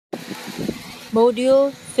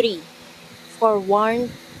Module 3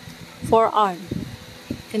 Forewarned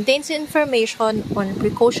contains information on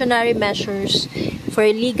precautionary measures for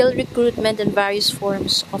illegal recruitment and various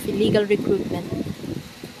forms of illegal recruitment.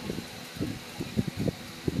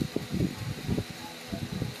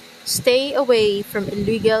 Stay away from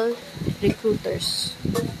illegal recruiters.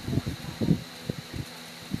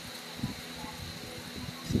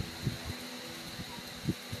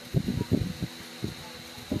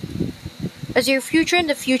 As your future and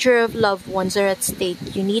the future of loved ones are at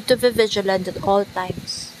stake, you need to be vigilant at all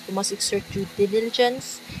times. You must exert due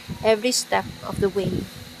diligence every step of the way.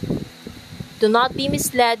 Do not be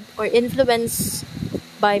misled or influenced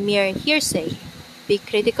by mere hearsay. Be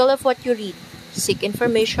critical of what you read. Seek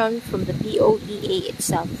information from the POEA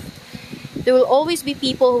itself. There will always be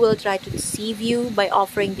people who will try to deceive you by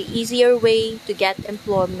offering the easier way to get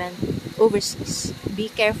employment overseas. Be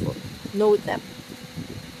careful. Know them.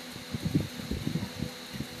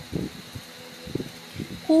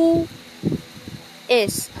 Who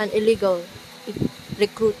is an illegal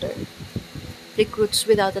recruiter? Recruits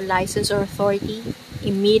without a license or authority,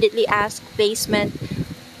 immediately ask placement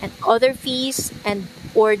and other fees and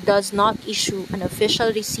or does not issue an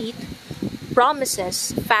official receipt,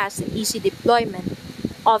 promises fast and easy deployment,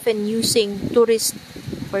 often using tourist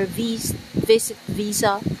or visit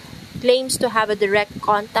visa, claims to have a direct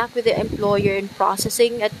contact with the employer and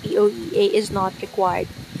processing at POEA is not required,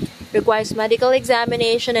 requires medical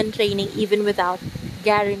examination and training even without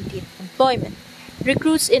guaranteed employment,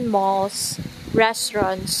 recruits in malls,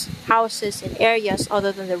 restaurants, houses, in areas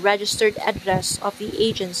other than the registered address of the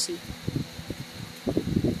agency,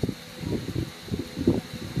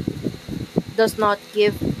 does not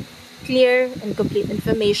give clear and complete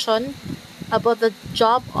information about the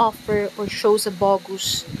job offer or shows a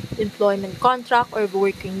bogus employment contract or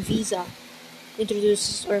working visa,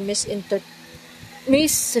 introduces or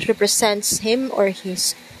misrepresents him or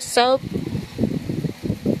himself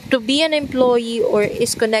to be an employee or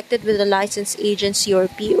is connected with a licensed agency or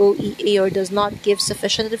POEA or does not give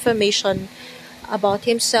sufficient information about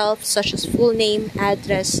himself such as full name,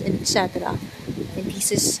 address, and etc. and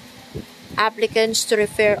teases applicants to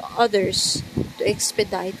refer others to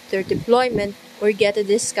expedite their deployment or get a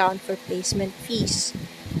discount for placement fees,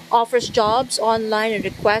 offers jobs online and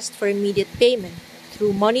requests for immediate payment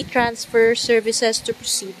through money transfer services to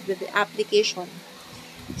proceed with the application.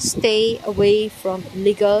 Stay away from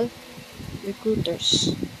illegal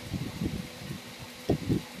recruiters.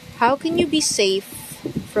 How can you be safe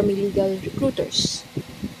from illegal recruiters?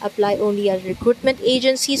 Apply only at recruitment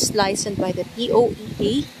agencies licensed by the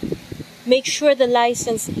POEA. Make sure the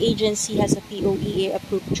licensed agency has a POEA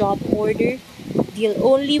approved job order. Deal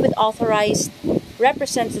only with authorized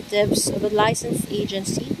representatives of a licensed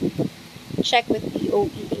agency. Check with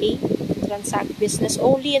POEA. Transact business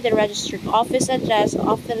only in the registered office address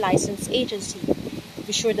of the licensed agency.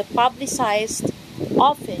 Be sure the publicized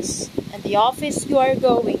office and the office you are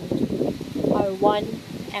going to are one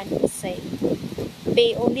and the same.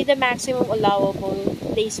 Pay only the maximum allowable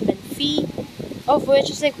placement fee, of which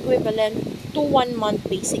is equivalent to 1 month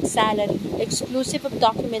basic salary, exclusive of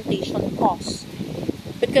documentation costs.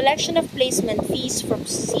 But collection of placement fees from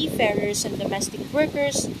seafarers and domestic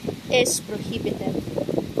workers is prohibited.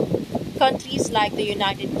 Countries like the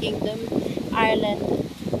United Kingdom, Ireland,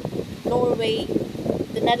 Norway,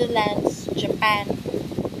 the Netherlands, Japan,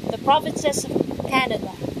 the provinces of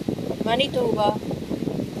Canada, Manitoba,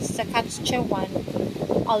 Saskatchewan,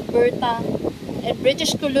 Alberta, and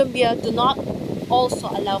British Columbia do not also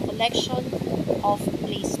allow collection of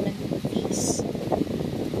placement fees.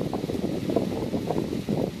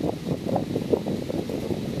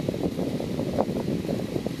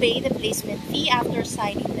 Pay the placement fee after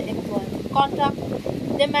signing the employment contract.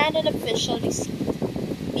 Demand an official receipt.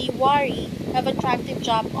 Be wary of attractive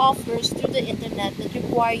job offers through the internet that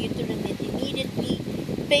require you to remit immediately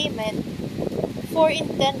payment for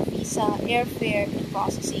intent visa, airfare, and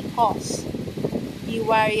processing costs. Be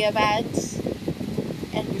wary of ads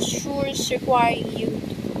and brochures requiring you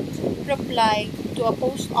to reply to a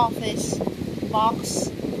post office box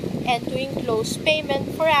and to enclose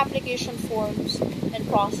payment for application forms and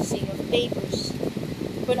processing of papers.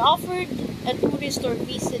 When offered a tourist or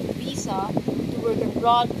visit visa to work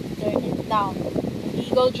abroad, turn it down. A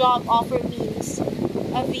legal job offer means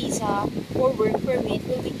a visa or work permit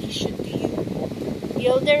will be issued to you.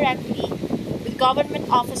 Deal directly with government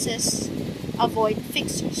offices. Avoid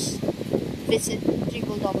fixers. Visit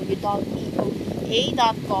www.poea.gov.ph.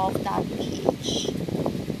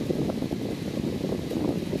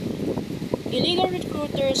 Illegal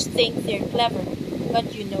recruiters think they're clever,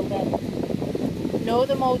 but you know better. know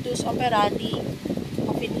the modus operandi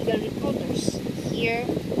of illegal recruiters. Here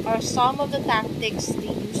are some of the tactics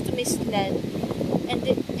they use to mislead and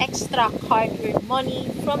extract hard-earned money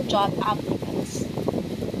from job applicants.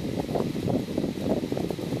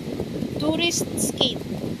 Tourist scheme.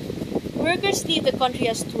 Workers leave the country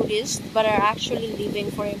as tourists but are actually leaving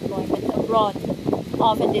for employment abroad.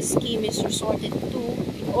 Often this scheme is resorted to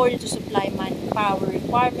in order to supply manpower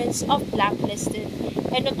requirements of blacklisted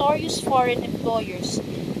and notorious foreign employers.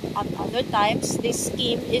 At other times, this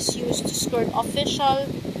scheme is used to skirt official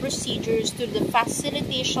procedures to the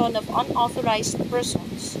facilitation of unauthorized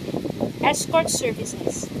persons. Escort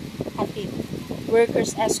services.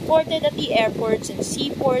 Workers escorted at the airports and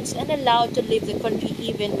seaports and allowed to leave the country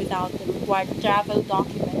even without the required travel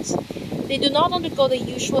documents. They do not undergo the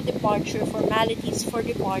usual departure formalities for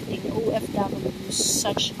departing OFWs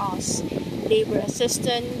such as Labor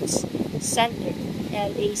Assistance Center,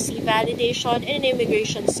 LAC validation, and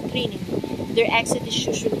immigration screening. Their exit is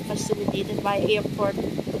usually facilitated by airport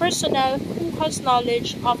personnel who has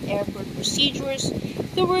knowledge of airport procedures.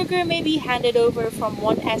 The worker may be handed over from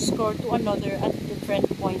one escort to another at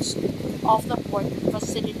different points of the port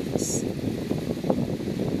facilities.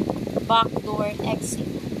 Backdoor exit.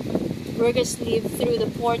 Workers leave through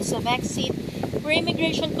the ports of exit where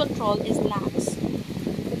immigration control is lax.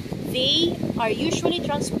 They are usually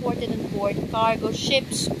transported on board cargo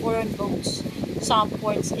ships or on boats. Some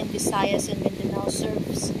ports in Visayas and Mindanao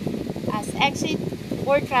serves as exit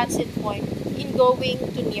or transit point in going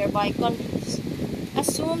to nearby countries.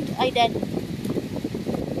 Assumed identity.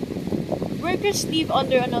 Workers leave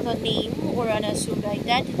under another name or an assumed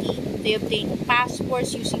identity. They obtain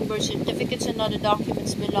passports using birth certificates and other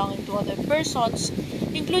documents belonging to other persons,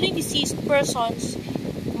 including deceased persons.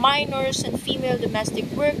 Minors and female domestic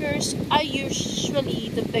workers are usually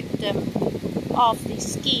the victim of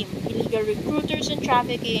this scheme. Illegal recruiters and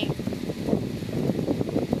trafficking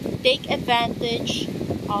take advantage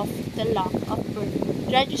of the lack of birth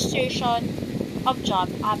registration of job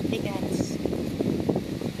applicants.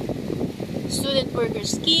 Student worker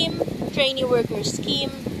scheme, trainee worker scheme.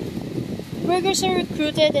 Workers are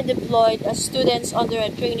recruited and deployed as students under a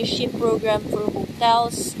traineeship program for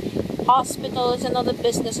hotels, hospitals, and other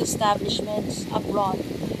business establishments abroad,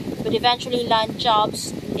 but eventually land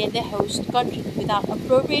jobs in the host country without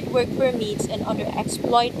appropriate work permits and under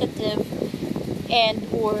exploitative and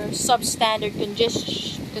or substandard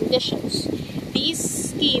conditions. This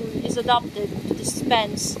scheme is adopted to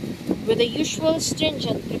dispense with the usual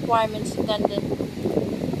stringent requirements attendant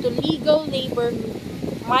to legal labor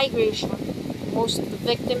migration. Most of the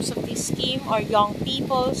victims of this scheme are young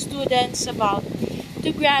people, students about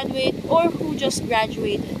to graduate or who just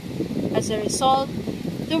graduated. As a result,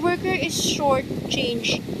 the worker is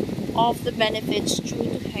shortchanged of the benefits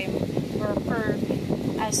due to him or her,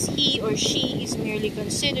 as he or she is merely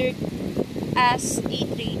considered as a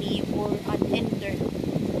trainee or an intern.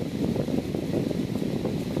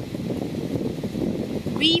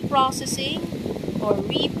 Reprocessing or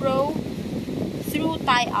repro through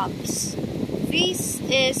tie-ups. This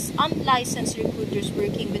is unlicensed recruiters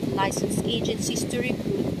working with licensed agencies to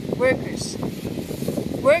recruit workers.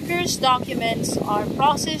 Workers' documents are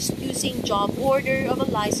processed using job order of a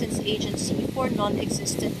licensed agency for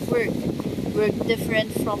non-existent work. Work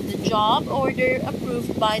different from the job order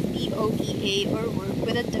approved by POEA or work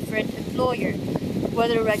with a different employer,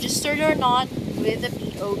 whether registered or not with the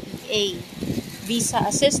POEA. Visa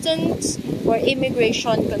assistance or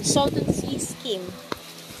immigration consultancy scheme.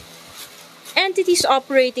 Entities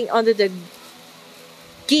operating under the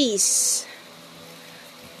guise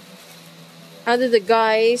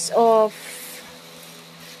of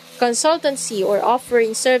consultancy or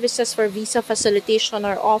offering services for visa facilitation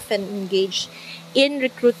are often engaged in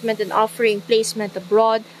recruitment and offering placement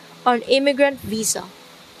abroad on immigrant visa.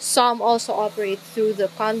 Some also operate through the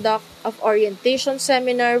conduct of orientation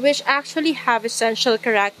seminar, which actually have essential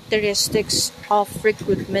characteristics of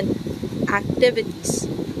recruitment activities.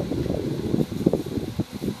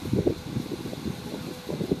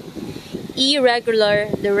 Irregular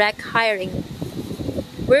direct hiring.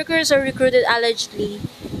 Workers are recruited allegedly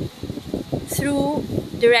through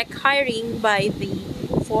direct hiring by the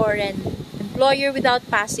foreign employer without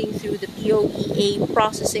passing through the POEA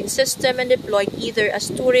processing system and deployed either as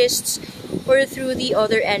tourists or through the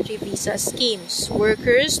other entry visa schemes.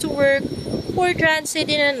 Workers to work or transit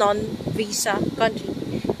in a non-visa country.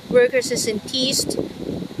 Workers is enticed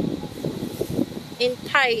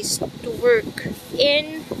to work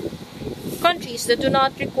in countries that do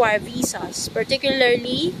not require visas,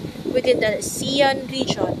 particularly within the ASEAN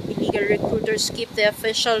region. Illegal recruiters keep the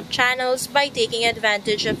official channels by taking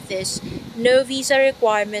advantage of this no visa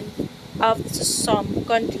requirement of some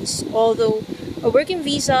countries. Although a working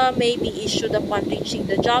visa may be issued upon reaching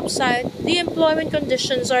the job site, the employment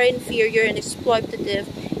conditions are inferior and exploitative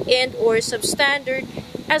and or substandard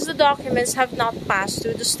as the documents have not passed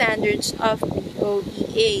through the standards of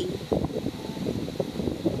POEA.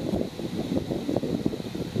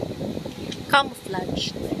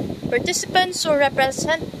 Camouflage. Participants or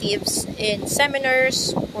representatives in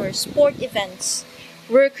seminars or sport events.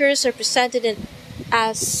 Workers are presented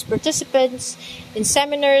as participants in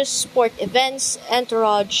seminars, sport events,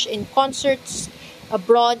 entourage in concerts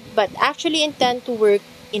abroad, but actually intend to work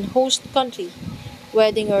in host country.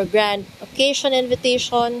 Wedding or grand occasion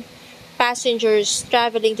invitation. Passengers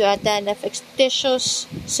traveling to attend a fictitious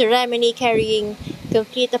ceremony carrying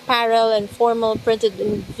complete apparel and formal printed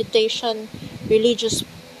invitation. Religious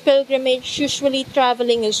pilgrimage, usually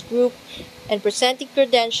traveling as group and presenting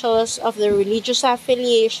credentials of their religious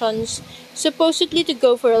affiliations, supposedly to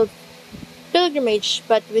go for a pilgrimage,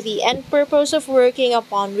 but with the end purpose of working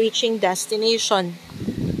upon reaching destination.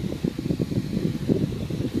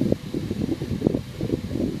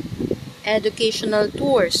 Educational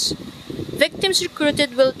tours. Victims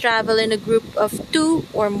recruited will travel in a group of 2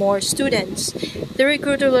 or more students. The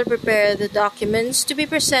recruiter will prepare the documents to be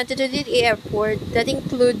presented at the airport that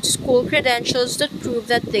include school credentials that prove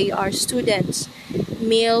that they are students.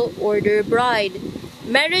 Mail order bride.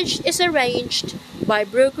 Marriage is arranged by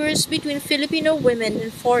brokers between Filipino women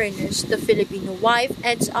and foreigners. The Filipino wife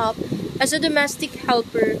ends up as a domestic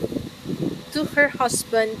helper to her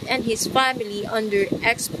husband and his family under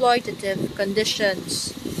exploitative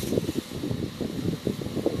conditions.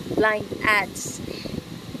 Blind ads.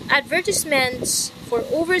 Advertisements for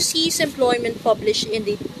overseas employment published in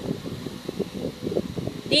the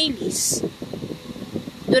dailies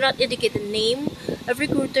do not indicate the name of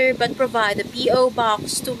recruiter but provide a PO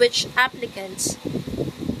box to which applications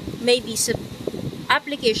may be submitted.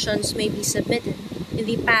 In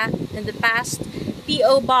the past,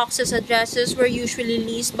 PO boxes addresses were usually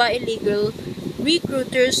leased by illegal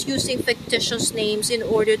recruiters using fictitious names in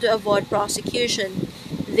order to avoid prosecution.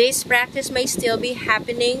 This practice may still be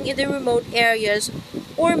happening in the remote areas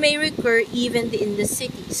or may recur even in the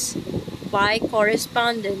cities. By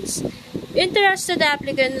correspondence. Interested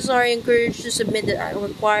applicants are encouraged to submit the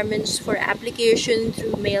requirements for application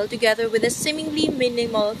through mail together with a seemingly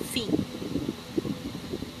minimal fee.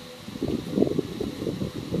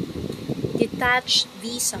 Detached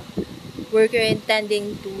visa. Worker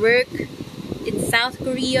intending to work in South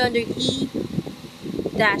Korea under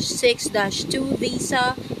E-6-2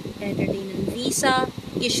 visa, entertainment visa,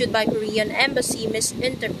 issued by Korean Embassy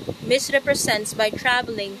misrepresents by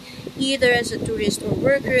traveling either as a tourist or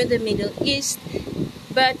worker in the Middle East,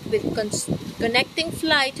 but with connecting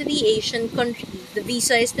flight to the Asian country. The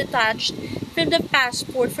visa is detached from the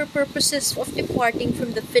passport for purposes of departing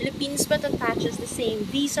from the Philippines but attaches the same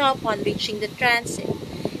visa upon reaching the transit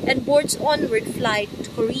and boards onward flight to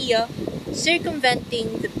Korea,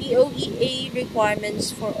 circumventing the POEA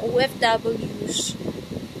requirements for OFWs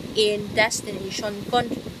in destination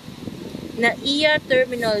country. NAIA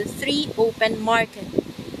Terminal 3 Open Market.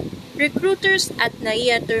 Recruiters at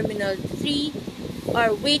NAIA Terminal 3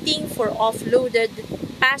 are waiting for offloaded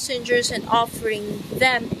passengers and offering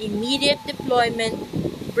them immediate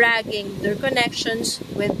deployment, bragging their connections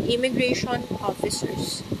with immigration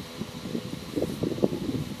officers.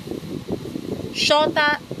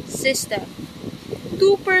 Shota system.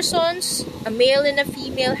 2 persons, a male and a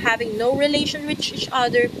female having no relation with each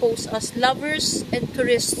other, pose as lovers and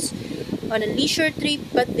tourists on a leisure trip,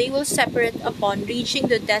 but they will separate upon reaching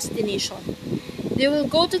the destination. They will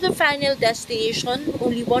go to the final destination.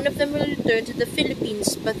 Only one of them will return to the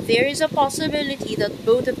Philippines, but there is a possibility that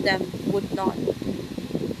both of them would not.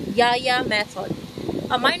 Yaya method.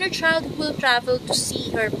 A minor child who will travel to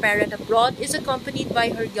see her parent abroad is accompanied by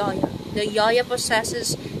her yaya. The yaya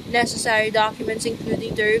possesses necessary documents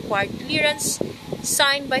including the required clearance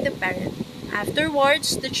signed by the parent.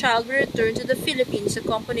 Afterwards, the child will return to the Philippines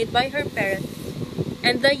accompanied by her parent,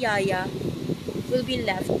 and the yaya will be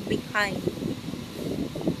left behind.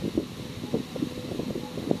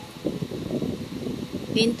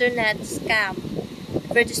 Internet scam.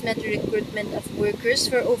 Advertisement recruitment of workers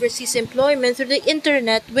for overseas employment through the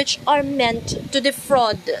internet, which are meant to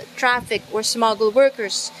defraud, traffic, or smuggle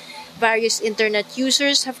workers. Various internet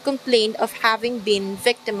users have complained of having been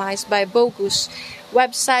victimized by bogus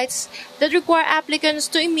websites that require applicants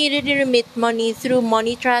to immediately remit money through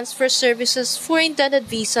money transfer services for intended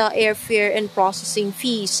visa, airfare, and processing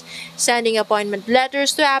fees, sending appointment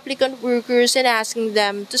letters to applicant workers and asking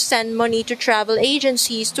them to send money to travel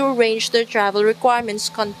agencies to arrange their travel requirements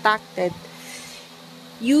contacted.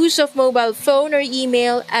 use of mobile phone or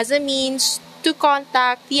email as a means to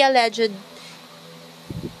contact the alleged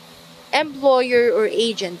employer or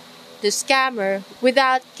agent, the scammer,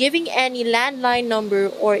 without giving any landline number,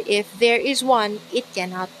 or if there is one, it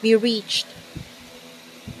cannot be reached.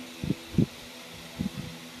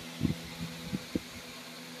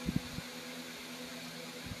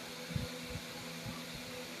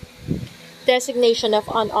 Designation of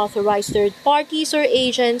unauthorized third parties or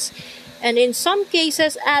agents, and in some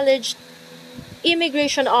cases, alleged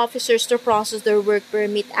immigration officers to process their work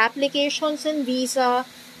permit applications and visa,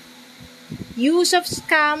 use of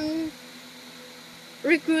scam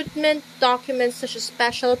recruitment documents such as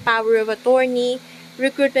special power of attorney,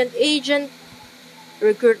 recruitment agent,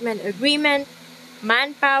 recruitment agreement,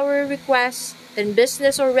 manpower requests, and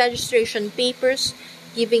business or registration papers,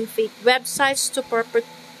 giving fake websites to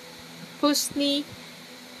purposely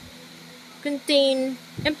contain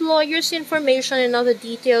employers' information and other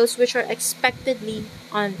details which are expectedly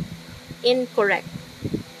incorrect.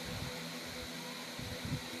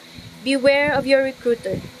 Beware of your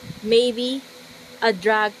recruiter, maybe a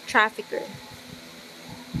drug trafficker.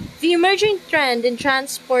 The emerging trend in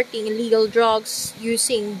transporting illegal drugs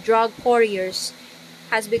using drug couriers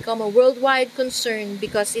has become a worldwide concern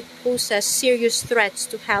because it poses serious threats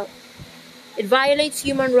to health. It violates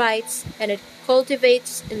human rights and it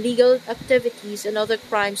cultivates illegal activities and other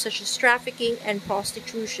crimes such as trafficking and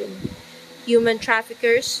prostitution. Human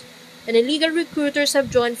traffickers and illegal recruiters have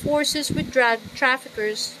joined forces with drug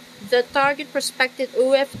traffickers that target prospective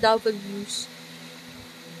OFWs,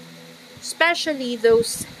 especially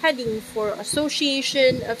those heading for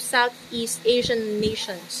Association of Southeast Asian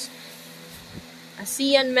Nations,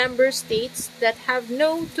 ASEAN member states that have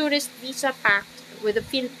no tourist visa pact with the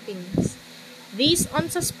Philippines. These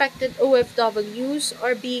unsuspected OFWs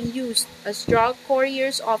are being used as drug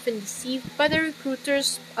couriers, often deceived by the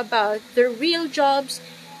recruiters about their real jobs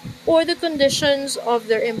or the conditions of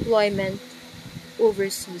their employment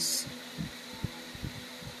overseas.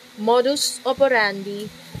 Modus operandi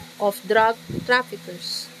of drug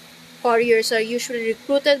traffickers. Couriers are usually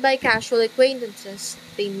recruited by casual acquaintances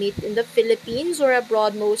they meet in the Philippines or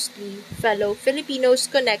abroad, mostly fellow Filipinos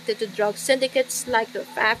connected to drug syndicates like the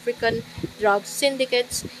African drug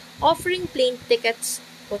syndicates, offering plane tickets,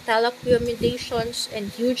 hotel accommodations, and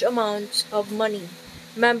huge amounts of money.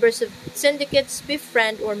 Members of syndicates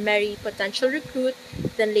befriend or marry potential recruit,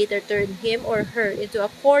 then later turn him or her into a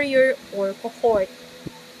courier or cohort.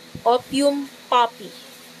 Opium poppy.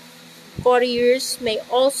 Couriers may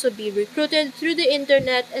also be recruited through the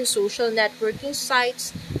internet and social networking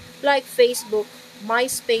sites like Facebook,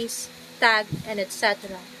 MySpace, Tag, and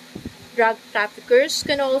etc. Drug traffickers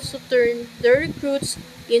can also turn their recruits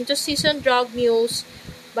into seasoned drug mules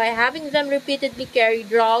by having them repeatedly carry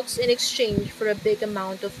drugs in exchange for a big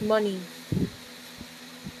amount of money.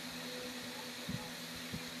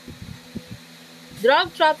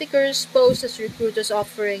 Drug traffickers pose as recruiters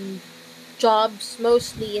offering jobs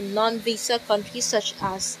mostly in non-visa countries such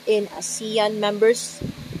as in ASEAN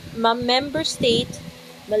member state,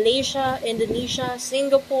 Malaysia, Indonesia,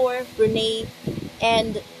 Singapore, Brunei,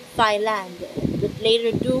 and Thailand, that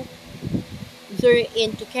later do they're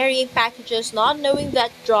into carrying packages not knowing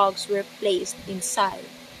that drugs were placed inside.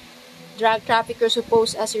 Drug traffickers who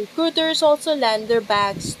pose as recruiters also lend their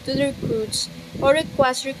bags to the recruits or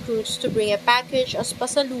request recruits to bring a package as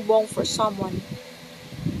pasalubong for someone.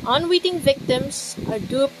 Unwitting victims are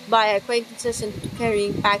duped by acquaintances into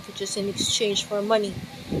carrying packages in exchange for money,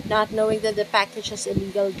 not knowing that the package has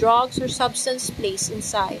illegal drugs or substance placed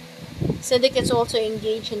inside. Syndicates also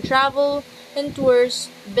engage in travel and tours,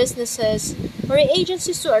 businesses, or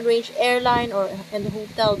agencies to arrange airline and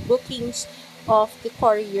hotel bookings of the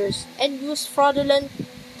couriers and use fraudulent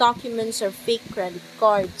documents or fake credit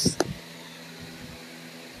cards.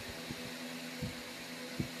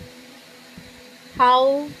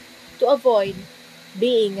 How to avoid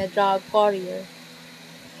being a drug courier.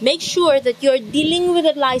 Make sure that you're dealing with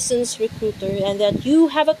a licensed recruiter and that you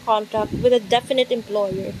have a contract with a definite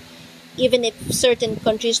employer. Even if certain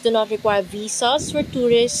countries do not require visas for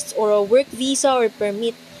tourists, or a work visa or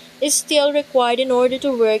permit is still required in order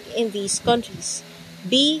to work in these countries.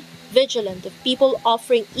 Be vigilant of people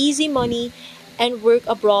offering easy money and work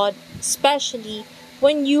abroad, especially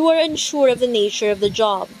when you are unsure of the nature of the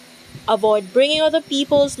job. Avoid bringing other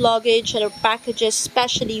people's luggage or packages,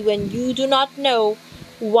 especially when you do not know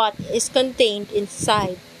what is contained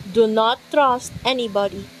inside. Do not trust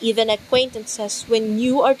anybody, even acquaintances, when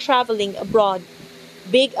you are traveling abroad.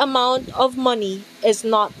 Big amount of money is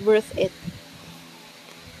not worth it.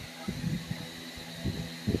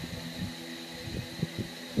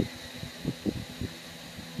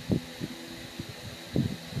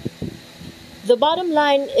 The bottom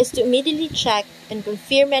line is to immediately check and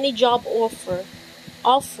confirm any job offer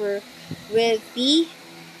with the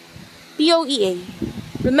POEA.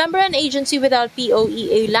 Remember, an agency without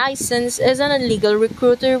POEA license is an illegal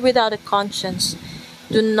recruiter without a conscience.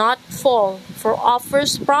 Do not fall for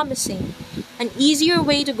offers promising an easier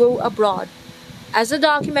way to go abroad. As a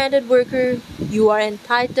documented worker, you are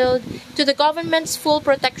entitled to the government's full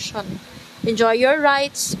protection. Enjoy your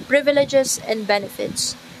rights, privileges, and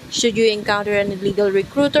benefits. Should you encounter an illegal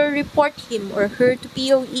recruiter, report him or her to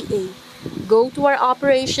POEA. Go to our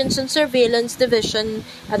Operations and Surveillance Division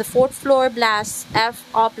at the 4th floor Blast F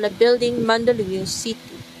Opla Building, Mandaluyong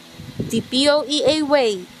City. The POEA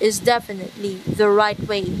way is definitely the right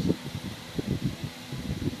way.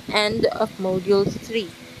 End of Module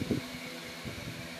 3.